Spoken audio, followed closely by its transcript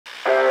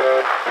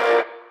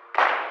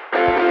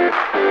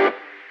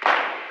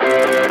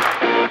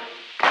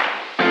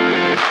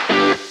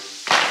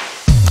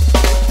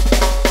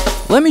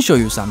Let me show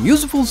you some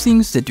useful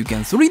things that you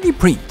can 3D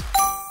print.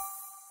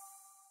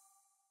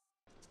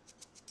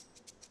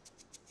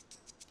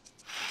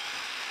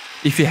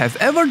 If you have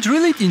ever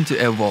drilled into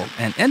a wall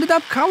and ended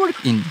up covered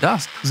in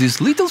dust,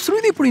 this little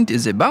 3D print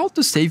is about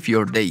to save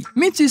your day.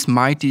 Meet this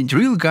mighty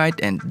drill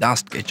guide and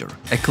dust catcher,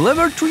 a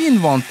clever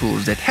 3-in-1 tool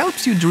that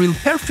helps you drill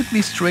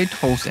perfectly straight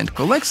holes and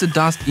collects the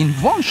dust in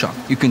one shot.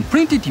 You can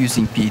print it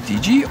using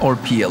PETG or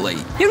PLA.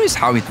 Here is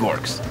how it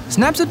works.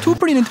 Snap the two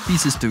printed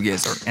pieces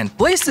together and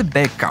place the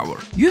back cover.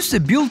 Use the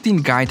built-in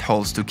guide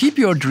holes to keep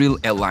your drill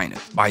aligned.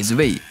 By the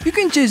way, you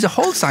can change the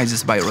hole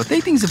sizes by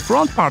rotating the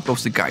front part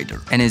of the guider,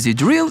 and as you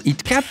drill,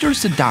 it captures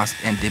the dust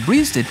and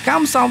debris that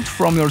comes out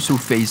from your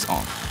surface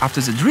on.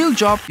 After the drill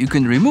job, you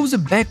can remove the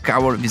back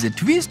cover with a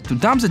twist to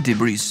dump the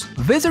debris,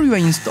 whether you are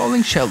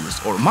installing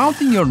shelves or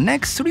mounting your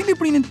next 3D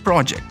printed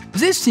project.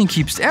 This thing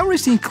keeps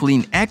everything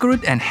clean,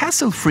 accurate and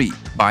hassle-free.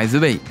 By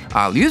the way,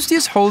 I'll use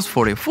these holes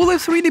for a fully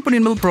 3D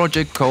printable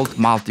project called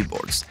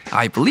Multiboards.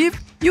 I believe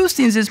used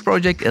in this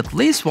project at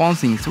least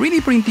once in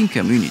 3D printing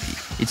community.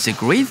 It's a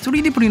great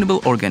 3D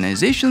printable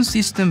organization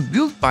system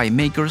built by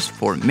makers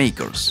for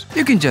makers.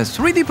 You can just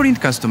 3D print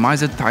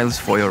customized tiles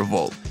for your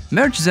wall,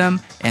 merge them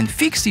and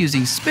fix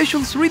using special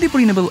 3D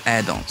printable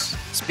add-ons.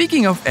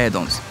 Speaking of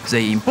add-ons,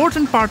 the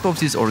important part of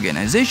this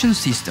organization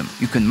system,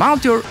 you can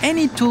mount your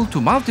any tool to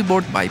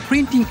multiboard by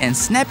printing and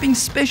snapping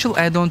special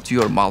add-on to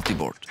your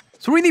multiboard.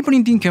 3D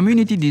printing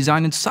community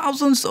designed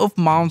thousands of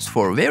mounts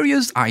for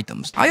various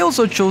items. I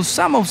also chose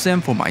some of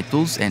them for my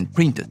tools and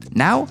printed.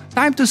 Now,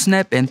 time to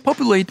snap and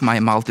populate my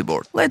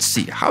multiboard. Let's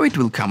see how it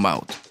will come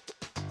out.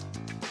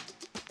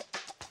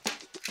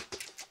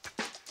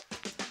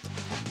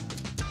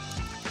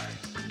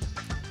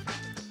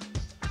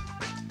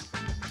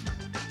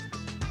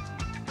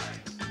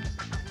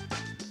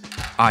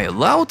 I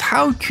loved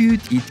how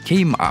cute it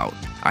came out.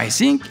 I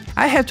think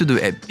I have to do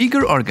a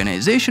bigger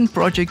organization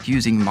project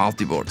using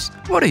multiboards.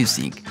 What do you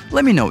think?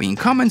 Let me know in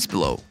comments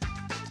below.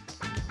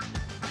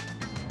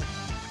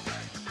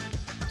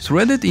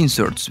 Threaded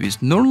inserts with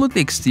knurled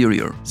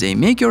exterior. They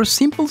make your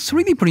simple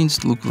 3D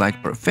prints look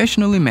like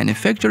professionally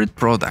manufactured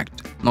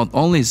product. Not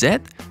only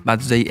that, but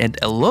they add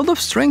a lot of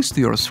strength to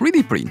your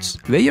 3D prints,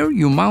 where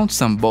you mount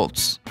some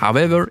bolts.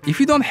 However, if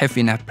you don't have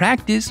enough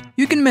practice,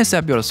 you can mess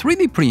up your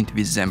 3D print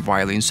with them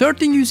while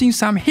inserting using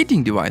some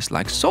heating device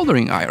like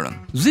soldering iron.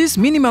 This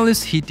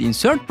minimalist heat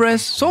insert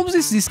press solves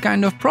this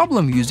kind of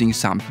problem using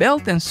some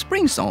belt and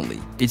springs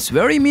only. It's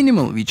very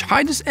minimal, which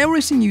hides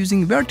everything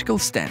using vertical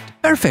stand.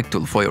 Perfect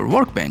tool for your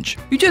workbench.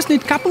 You just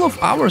need couple of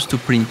hours to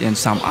print and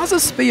some other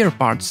spare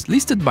parts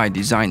listed by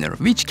designer,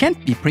 which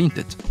can't be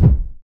printed.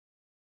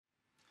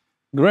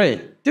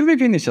 Great! Till we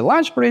finish the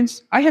lunch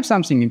prints, I have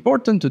something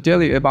important to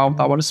tell you about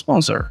our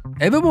sponsor.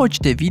 Ever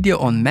watched a video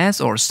on math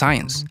or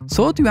science,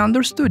 thought you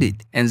understood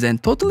it, and then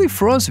totally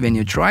froze when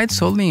you tried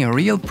solving a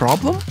real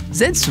problem?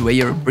 That's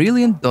where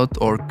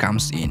Brilliant.org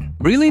comes in.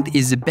 Brilliant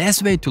is the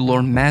best way to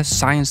learn math,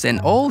 science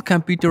and all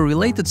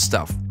computer-related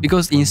stuff,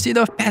 because instead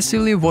of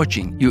passively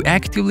watching, you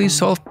actively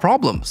solve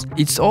problems.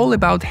 It's all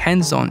about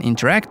hands-on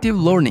interactive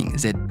learning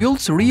that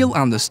builds real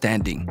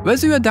understanding.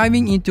 Whether you are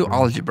diving into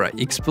algebra,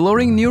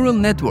 exploring neural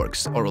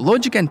networks, or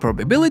logic and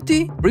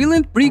probability,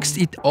 Brilliant breaks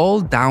it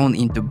all down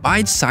into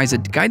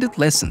bite-sized guided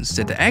lessons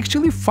that are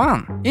actually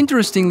fun.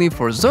 Interestingly,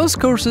 for those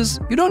courses,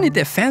 you don't need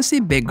a fancy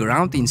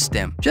background in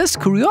STEM,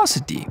 just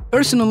curiosity.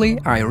 Personally,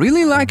 I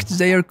really liked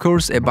their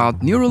course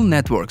about neural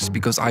networks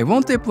because I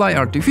want to apply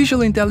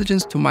artificial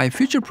intelligence to my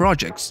future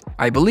projects.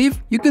 I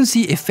believe you can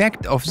see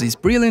effect of this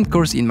Brilliant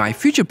course in my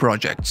future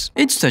projects.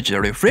 It's such a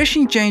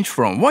refreshing change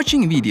from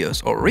watching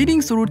videos or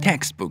reading through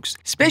textbooks,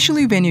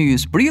 especially when you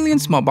use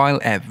Brilliant's mobile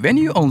app when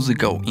you on the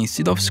go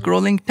instead of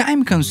scrolling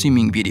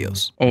time-consuming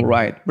videos.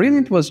 Alright,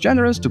 Brilliant was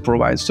generous to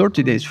provide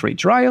 30 days free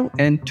trial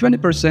and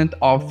 20%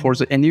 off for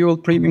the annual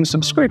premium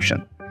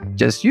subscription.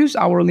 Just use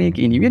our link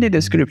in the video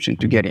description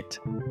to get it.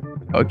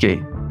 Okay,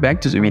 back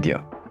to the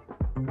video.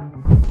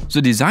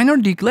 The designer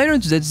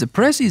declared that the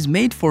press is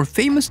made for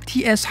famous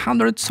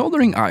TS100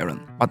 soldering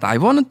iron, but I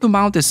wanted to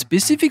mount a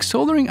specific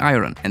soldering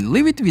iron and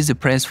leave it with the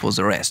press for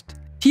the rest.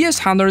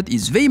 TS100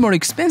 is way more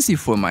expensive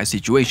for my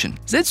situation,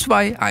 that's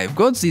why I've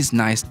got this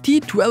nice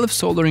T12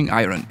 soldering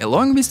iron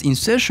along with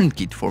insertion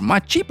kit for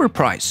much cheaper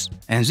price.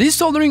 And this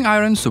soldering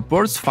iron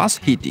supports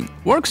fast heating,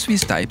 works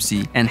with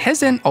Type-C and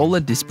has an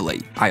OLED display.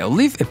 I'll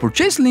leave a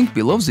purchase link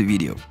below the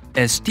video.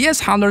 As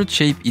TS100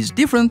 shape is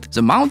different,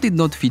 the mount did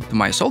not fit to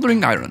my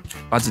soldering iron,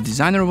 but the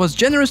designer was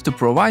generous to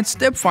provide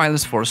step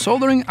files for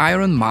soldering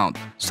iron mount.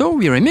 So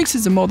we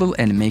remixed the model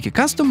and make a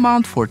custom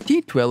mount for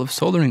T12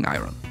 soldering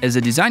iron. As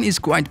the design is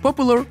quite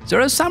popular, there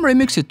are some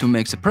remixes to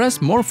make the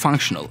press more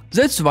functional.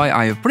 That's why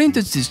I have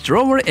printed this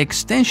drawer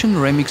extension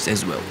remix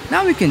as well.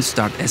 Now we can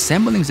start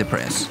assembling the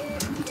press.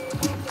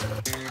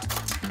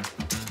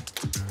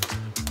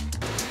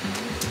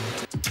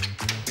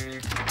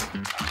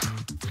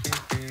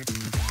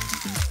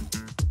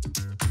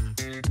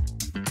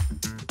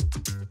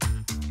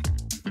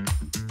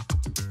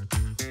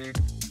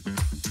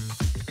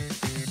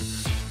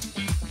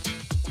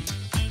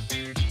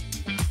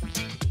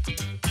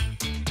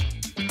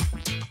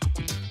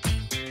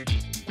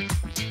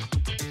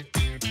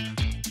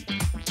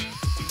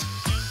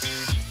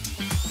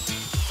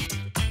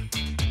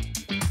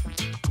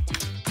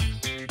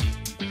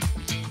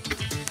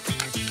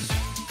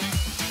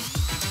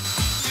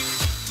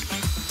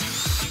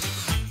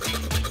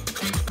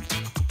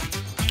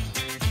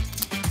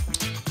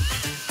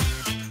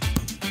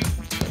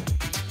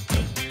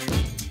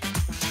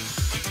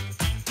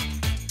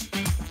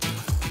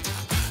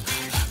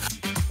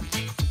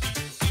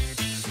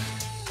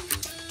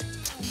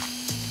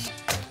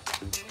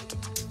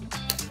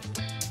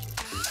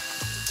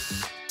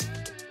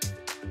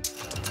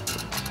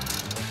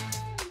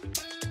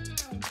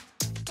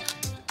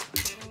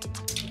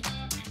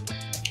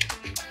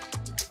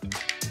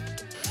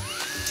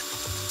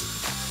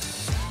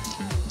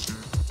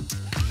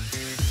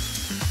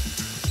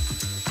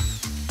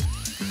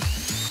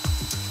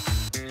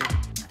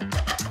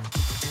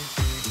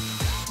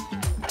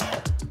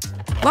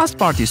 Last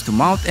part is to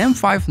mount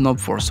M5 knob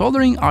for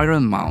soldering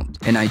iron mount,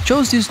 and I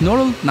chose this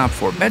knurled knob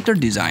for better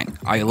design.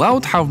 I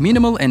loved how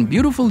minimal and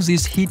beautiful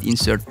this heat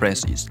insert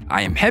press is.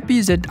 I am happy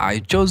that I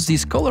chose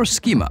this color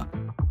schema.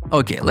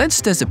 Okay,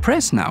 let's test the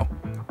press now.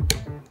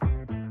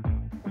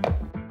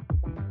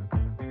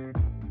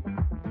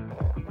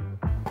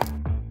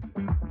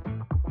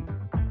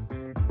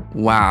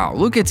 Wow,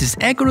 look at these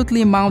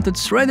accurately mounted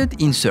threaded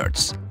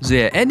inserts.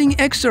 They are adding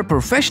extra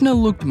professional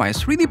look to my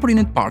 3D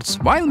printed parts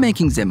while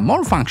making them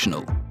more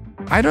functional.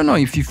 I don't know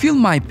if you feel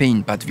my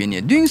pain, but when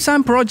you're doing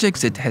some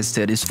projects that has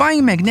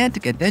satisfying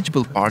magnetic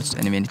attachable parts,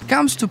 and when it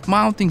comes to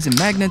mounting the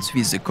magnets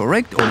with the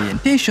correct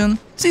orientation,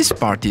 this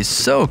part is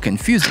so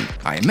confusing.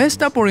 I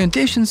messed up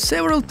orientation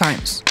several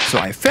times, so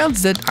I felt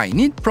that I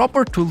need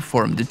proper tool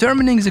for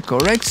determining the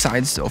correct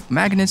size of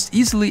magnets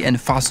easily and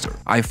faster.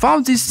 I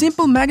found this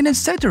simple magnet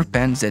setter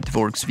pen that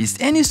works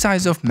with any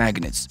size of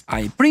magnets.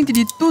 I printed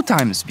it 2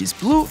 times with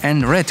blue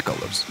and red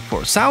colors,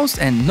 for south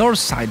and north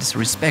sides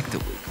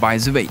respectively. By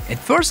the way, at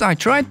first I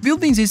tried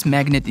building this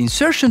magnet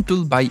insertion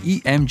tool by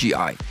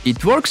EMGI.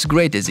 It works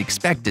great as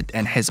expected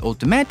and has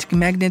automatic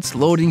magnets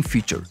loading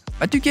feature,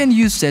 but you can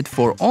use that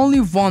for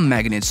only one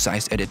magnet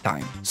size at a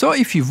time. So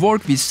if you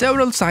work with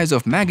several sizes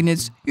of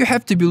magnets, you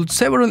have to build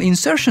several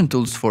insertion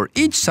tools for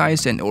each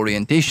size and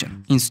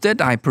orientation.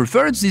 Instead, I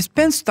preferred this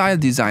pen style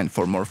design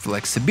for more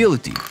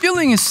flexibility.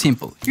 Building is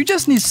simple, you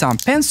just need some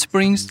pen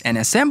springs and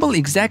assemble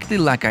exactly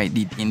like I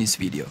did in this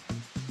video.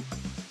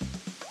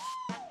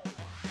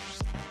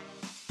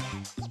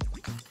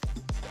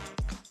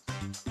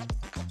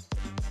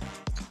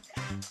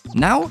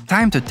 Now,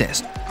 time to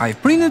test.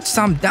 I've printed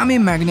some dummy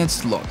magnet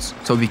slots,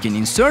 so we can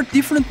insert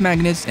different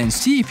magnets and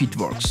see if it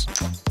works.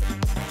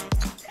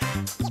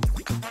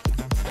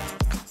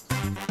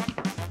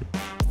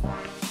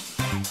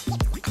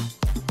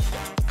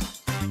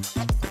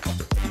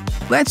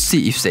 Let's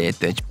see if they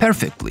attach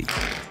perfectly.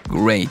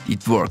 Great,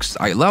 it works,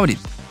 I loved it.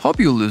 Hope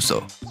you'll do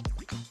so.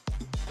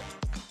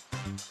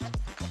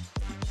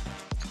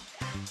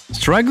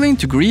 Struggling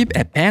to grip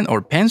a pen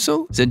or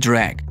pencil? The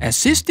Drag,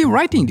 assistive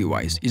writing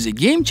device, is a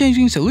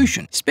game-changing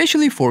solution,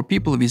 especially for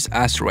people with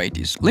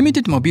arthritis,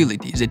 limited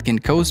mobility that can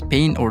cause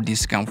pain or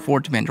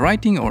discomfort when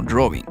writing or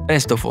drawing.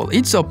 Best of all,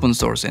 it's open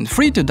source and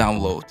free to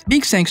download.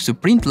 Big thanks to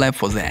PrintLab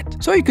for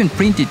that, so you can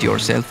print it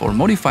yourself or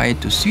modify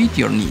it to suit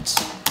your needs.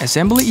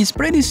 Assembly is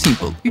pretty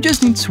simple, you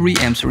just need 3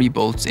 M3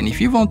 bolts, and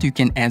if you want you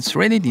can add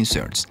threaded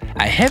inserts.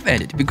 I have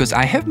added because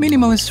I have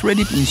Minimalist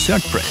threaded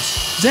insert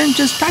press. Then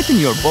just tighten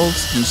your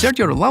bolts, insert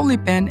your lovely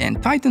pen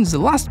and tighten the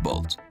last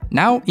bolt.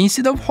 Now,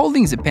 instead of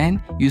holding the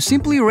pen, you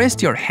simply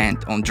rest your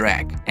hand on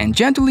Drag and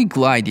gently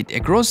glide it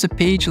across the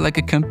page like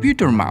a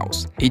computer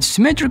mouse. Its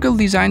symmetrical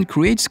design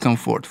creates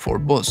comfort for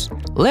both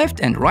left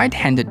and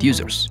right-handed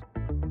users.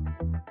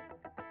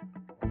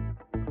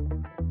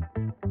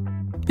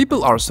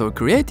 People are so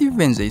creative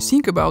when they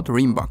think about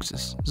ring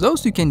boxes.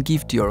 Those you can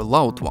give to your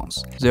loved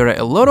ones. There are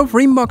a lot of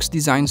ring box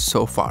designs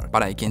so far,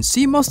 but I can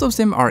see most of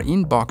them are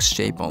in box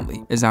shape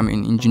only. As I'm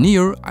an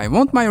engineer, I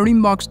want my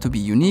ring box to be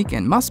unique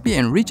and must be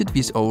enriched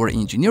with our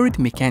engineered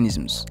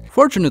mechanisms.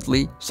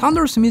 Fortunately,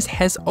 Thunder Smith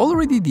has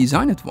already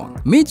designed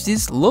one. Meet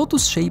this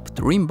Lotus-shaped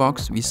ring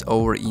box with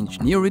our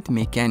engineered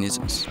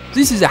mechanisms.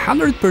 This is a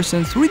 100%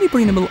 3D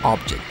printable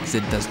object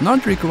that does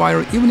not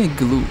require even a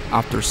glue.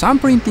 After some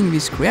printing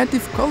with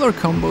creative color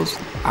combos,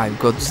 I've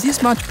got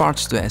this much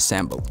parts to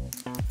assemble.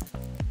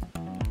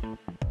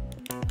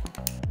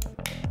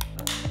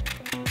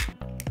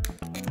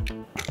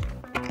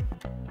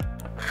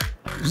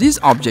 This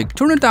object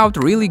turned out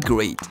really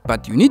great,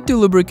 but you need to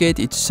lubricate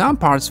its some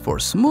parts for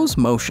smooth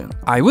motion.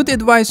 I would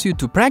advise you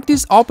to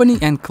practice opening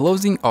and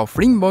closing of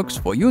ring box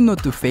for you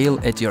not to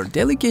fail at your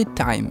delicate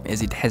time,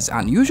 as it has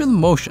unusual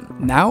motion.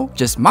 Now,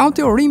 just mount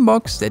your ring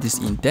box that is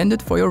intended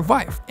for your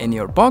wife, and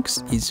your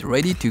box is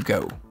ready to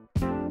go.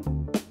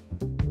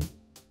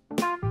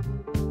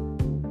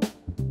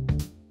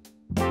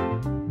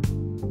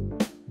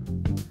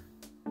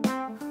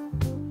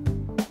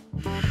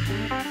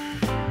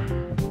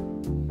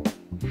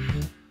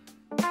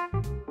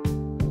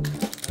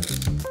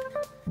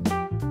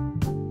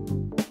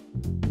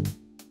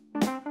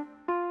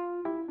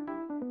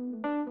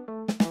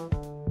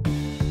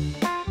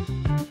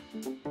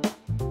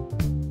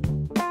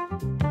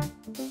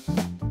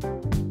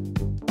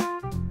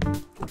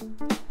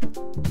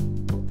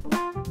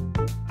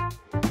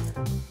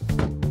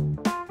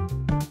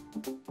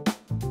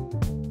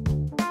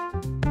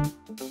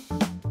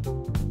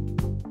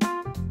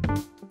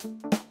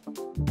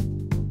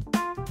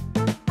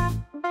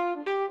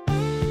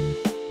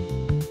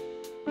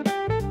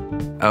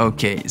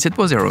 Okay, that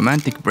was a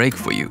romantic break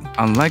for you.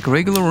 Unlike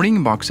regular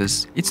ring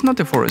boxes, it's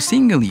not for a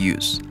single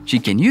use. She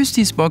can use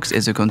this box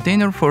as a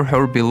container for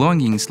her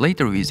belongings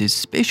later with this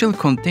special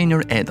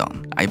container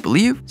add-on. I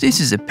believe this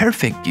is a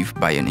perfect gift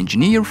by an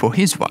engineer for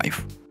his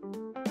wife.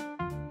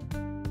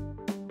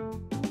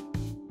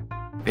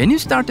 When you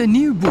start a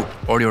new book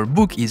or your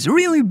book is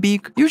really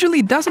big, usually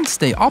it doesn't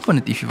stay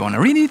open if you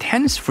wanna read it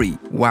hands-free.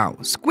 Wow,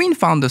 Squin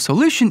found a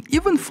solution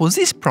even for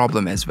this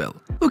problem as well.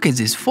 Look at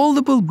this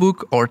foldable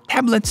book or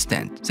tablet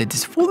stand that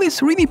is fully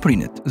 3D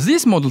printed.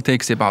 This model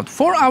takes about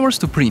 4 hours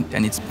to print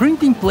and it's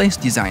printing place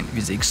design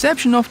with the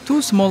exception of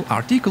 2 small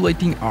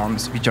articulating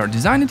arms which are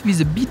designed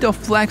with a bit of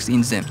flex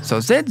in them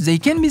so that they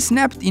can be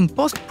snapped in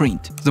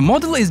post-print. The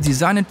model is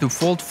designed to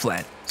fold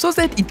flat, so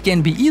that it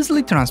can be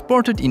easily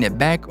transported in a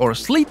bag or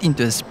slid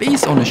into a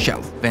space on a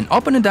shelf. When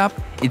opened up,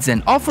 it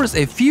then offers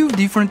a few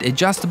different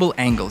adjustable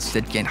angles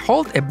that can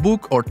hold a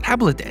book or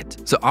tablet at.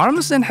 The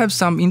arms then have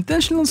some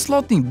intentional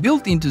slotting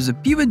built into the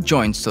pivot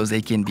joints so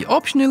they can be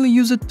optionally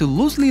used to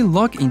loosely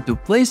lock into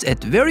place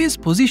at various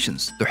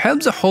positions to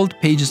help the hold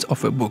pages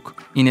of a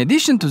book. In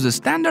addition to the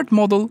standard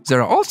model,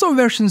 there are also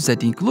versions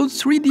that include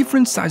 3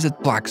 different sized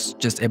plugs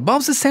just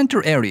above the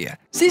center area.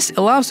 This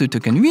allows you to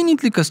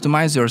conveniently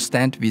customize your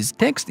stand with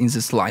text in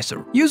the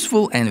slicer.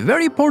 Useful and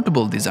very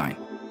portable design.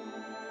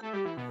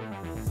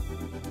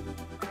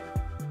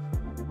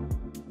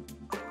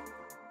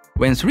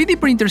 When 3D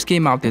printers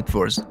came out at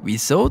first, we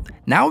thought,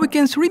 now we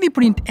can 3D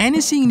print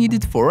anything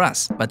needed for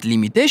us, but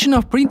limitation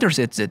of printers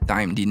at that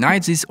time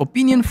denied this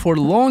opinion for a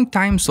long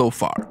time so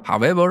far.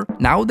 However,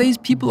 nowadays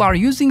people are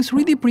using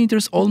 3D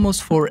printers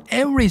almost for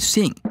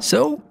everything,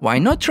 so why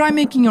not try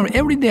making your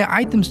everyday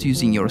items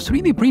using your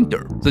 3D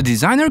printer? The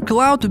designer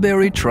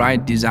Whaleberry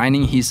tried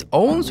designing his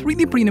own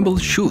 3D printable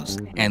shoes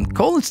and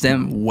calls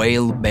them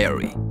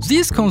Whaleberry.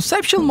 This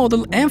conceptual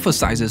model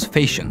emphasizes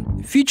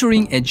fashion,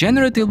 featuring a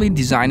generatively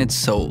designed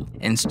sole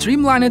and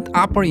streamlined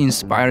upper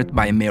inspired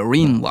by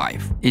marine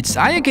life. Its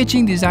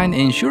eye-catching design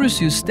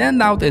ensures you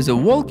stand out as a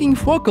walking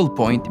focal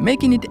point,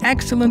 making it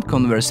excellent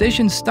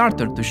conversation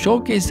starter to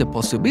showcase the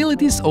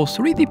possibilities of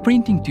 3D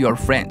printing to your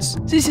friends.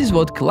 This is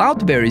what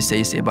Whaleberry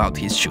says about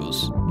his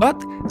shoes.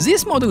 But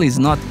this model is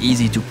not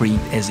easy to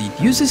print as it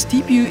uses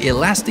TPU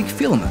elastic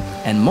filament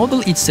and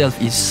model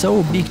itself is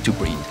so big to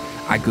print.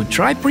 I could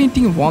try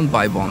printing one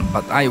by one,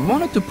 but I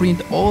wanted to print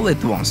all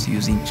at once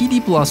using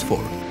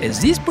KD+4, as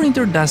this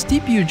printer does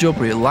TPU job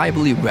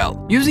reliably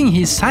well. Using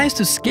his size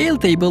to scale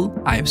table,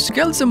 I've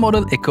scaled the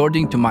model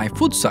according to my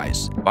foot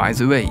size. By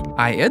the way,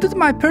 I added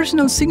my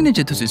personal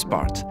signature to this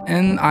part,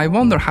 and I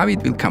wonder how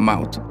it will come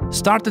out.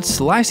 Started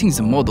slicing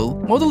the model.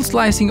 Model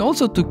slicing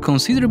also took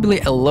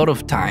considerably a lot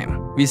of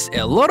time. With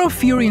a lot of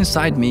fear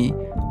inside me,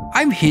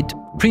 I've hit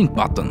print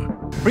button.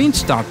 Print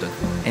started,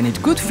 and it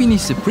could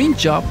finish the print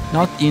job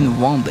not in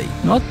 1 day,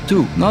 not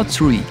 2, not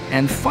 3,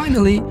 and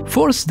finally,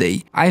 4th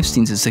day, I've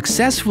seen the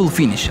successful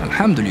finish,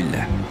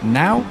 alhamdulillah.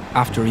 Now,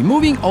 after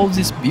removing all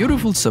these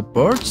beautiful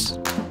supports,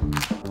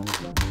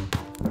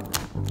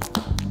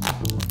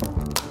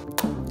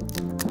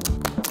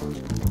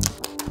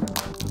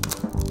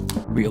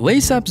 we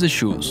lace up the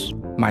shoes.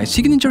 My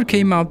signature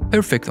came out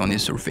perfect on the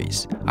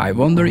surface. I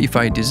wonder if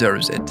I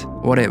deserve it.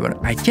 Whatever,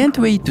 I can't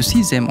wait to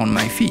see them on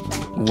my feet.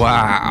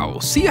 Wow,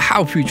 see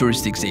how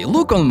futuristic they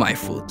look on my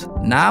foot.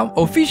 Now,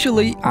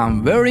 officially,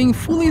 I'm wearing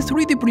fully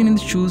 3D printed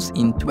shoes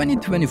in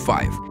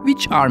 2025,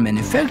 which are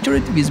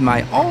manufactured with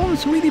my own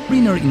 3D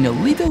printer in a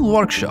little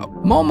workshop.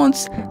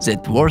 Moments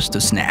that worth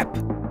to snap.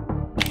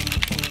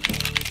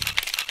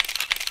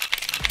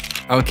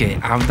 Okay,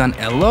 I've done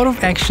a lot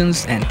of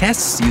actions and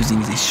tests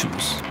using these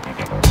shoes.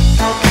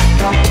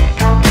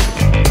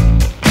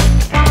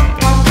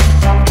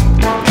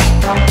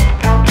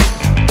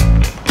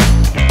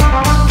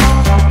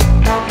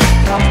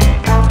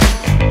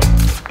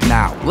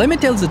 Now, let me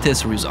tell the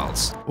test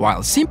results.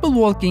 While simple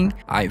walking,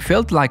 I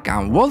felt like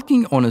I'm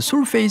walking on a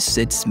surface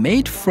that's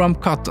made from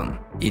cotton.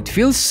 It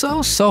feels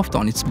so soft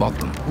on its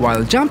bottom.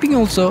 While jumping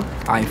also,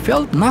 I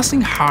felt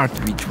nothing hard,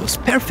 which was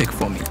perfect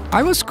for me.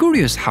 I was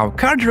curious how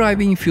car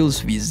driving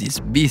feels with these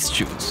beast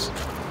shoes.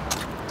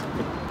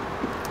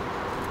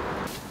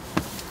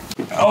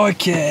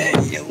 Okay,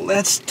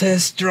 let's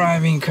test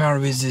driving car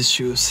with these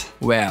shoes.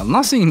 Well,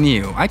 nothing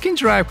new. I can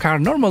drive car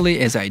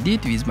normally as I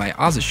did with my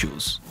other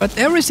shoes. But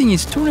everything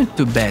is turned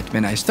to bad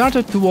when I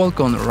started to walk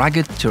on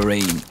rugged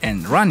terrain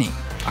and running.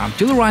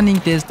 Until running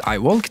test, I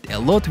walked a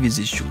lot with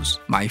these shoes.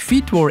 My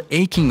feet were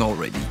aching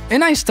already.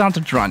 And I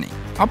started running.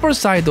 Upper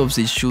side of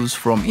these shoes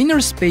from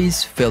inner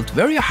space felt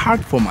very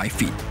hard for my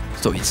feet.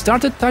 So it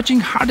started touching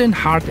hard and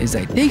hard as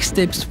I take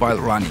steps while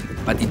running.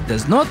 But it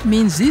does not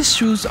mean these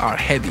shoes are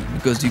heavy,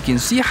 because you can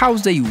see how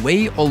they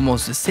weigh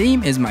almost the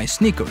same as my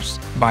sneakers.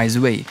 By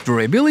the way,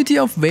 durability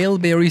of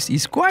Whaleberries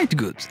is quite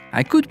good.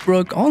 I could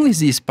broke only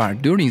this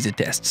part during the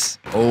tests.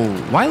 Oh,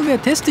 while we are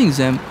testing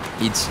them,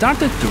 it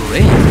started to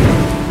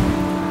rain.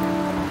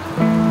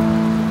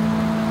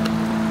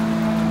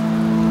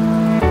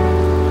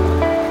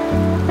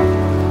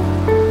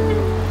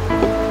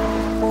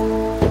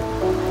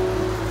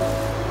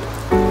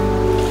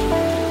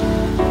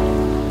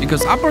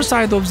 Because upper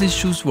side of these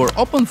shoes were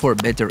open for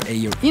better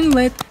air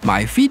inlet,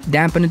 my feet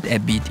dampened a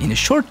bit in a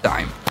short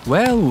time.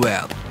 Well,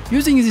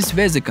 using this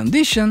weather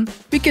condition,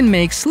 we can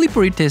make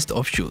slippery test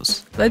of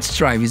shoes. Let's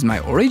try with my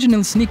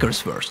original sneakers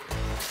first.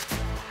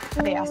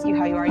 They ask you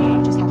how you are,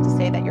 you just have to say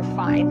say that you're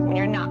fine when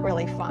you're not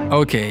really fine.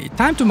 Okay,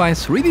 time to my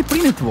 3D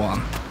printed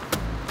one.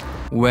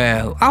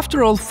 Well,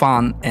 after all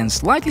fun and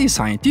slightly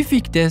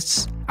scientific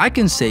tests, I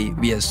can say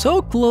we are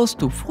so close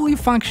to fully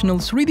functional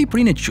 3D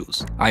printed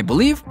shoes. I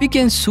believe we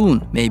can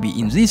soon, maybe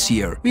in this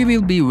year, we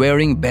will be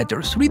wearing better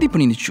 3D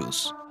printed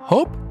shoes.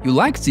 Hope you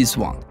liked this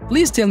one.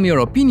 Please tell me your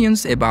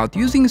opinions about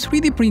using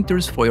 3D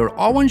printers for your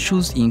own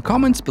shoes in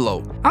comments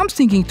below. I'm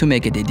thinking to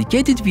make a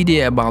dedicated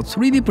video about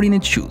 3D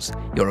printed shoes.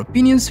 Your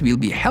opinions will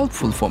be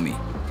helpful for me.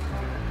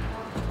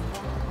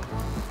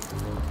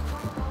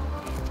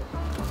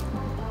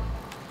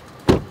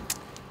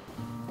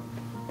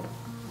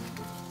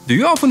 Do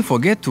you often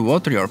forget to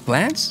water your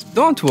plants?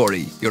 Don't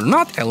worry, you're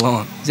not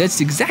alone. That's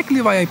exactly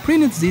why I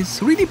printed this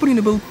 3D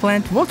printable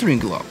plant watering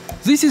glove.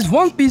 This is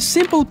one-piece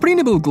simple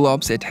printable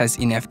globe that has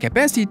enough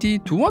capacity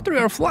to water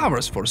your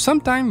flowers for some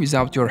time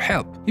without your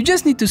help. You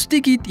just need to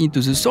stick it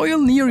into the soil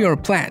near your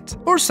plant,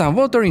 pour some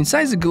water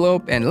inside the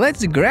globe and let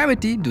the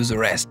gravity do the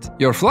rest.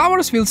 Your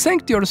flowers will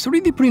thank your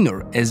 3D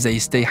printer as they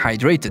stay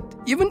hydrated,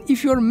 even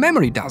if your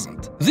memory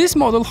doesn't. This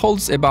model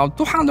holds about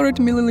 200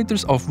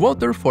 milliliters of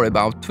water for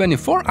about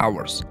 24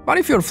 hours. But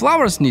if your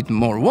flowers need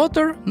more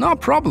water, no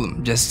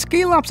problem, just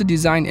scale up the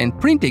design and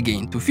print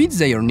again to fit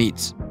their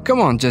needs. Come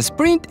on, just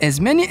print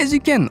as many as you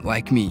can,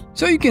 like me,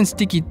 so you can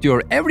stick it to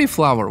your every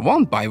flower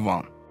one by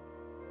one.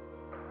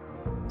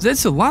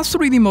 That's the last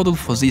 3D model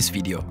for this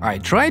video. I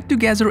tried to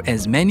gather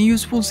as many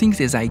useful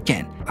things as I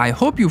can. I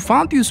hope you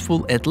found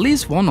useful at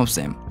least one of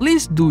them.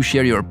 Please do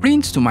share your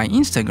prints to my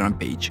Instagram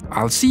page.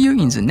 I'll see you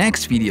in the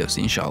next videos,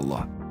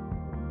 inshallah.